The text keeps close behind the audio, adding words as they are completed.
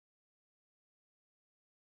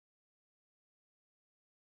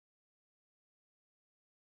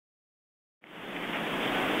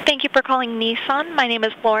Thank you for calling Nissan. My name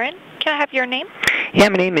is Lauren. Can I have your name? Yeah,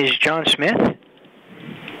 my name is John Smith.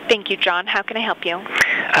 Thank you, John. How can I help you?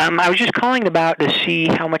 I was just calling about to see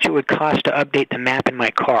how much it would cost to update the map in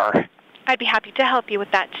my car. I'd be happy to help you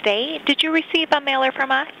with that today. Did you receive a mailer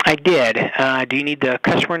from us? I did. Do you need the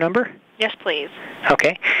customer number? Yes, please.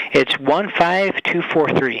 Okay. It's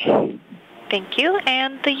 15243. Thank you.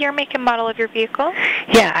 And the year, make, and model of your vehicle?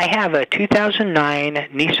 Yeah, I have a 2009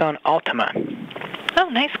 Nissan Altima. Oh,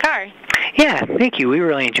 nice car. Yeah, thank you. We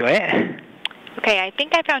really enjoy it. Okay, I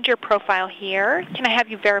think I found your profile here. Can I have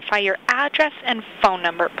you verify your address and phone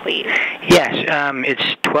number, please? Yes,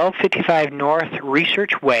 it's 1255 North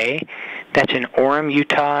Research Way. That's in Orem,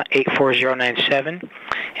 Utah, 84097.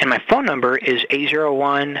 And my phone number is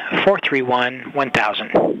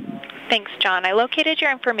 801-431-1000. Thanks, John. I located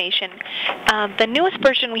your information. The newest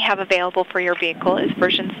version we have available for your vehicle is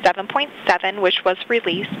version 7.7, which was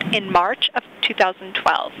released in March of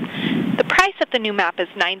 2012. The price of the new map is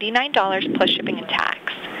 $99 plus shipping and tax.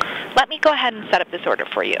 Let me go ahead and set up this order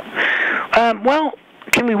for you. Well,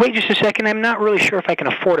 can we wait just a second? I'm not really sure if I can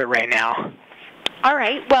afford it right now. All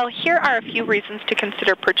right. Well, here are a few reasons to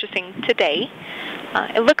consider purchasing today.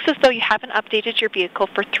 It looks as though you haven't updated your vehicle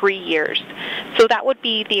for 3 years. So that would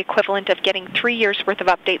be the equivalent of getting 3 years' worth of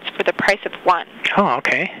updates for the price of one. Oh,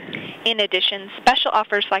 okay. In addition, special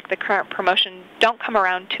offers like the current promotion don't come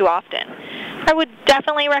around too often. I would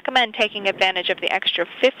definitely recommend taking advantage of the extra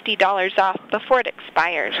 $50 off before it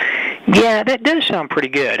expires. Yeah, that does sound pretty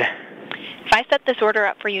good. If I set this order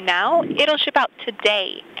up for you now, it'll ship out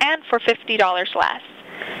today and for $50 less.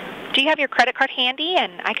 Do you have your credit card handy,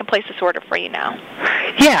 and I can place this order for you now?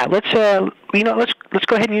 Yeah, let's go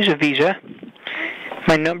ahead and use a Visa.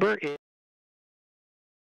 My number is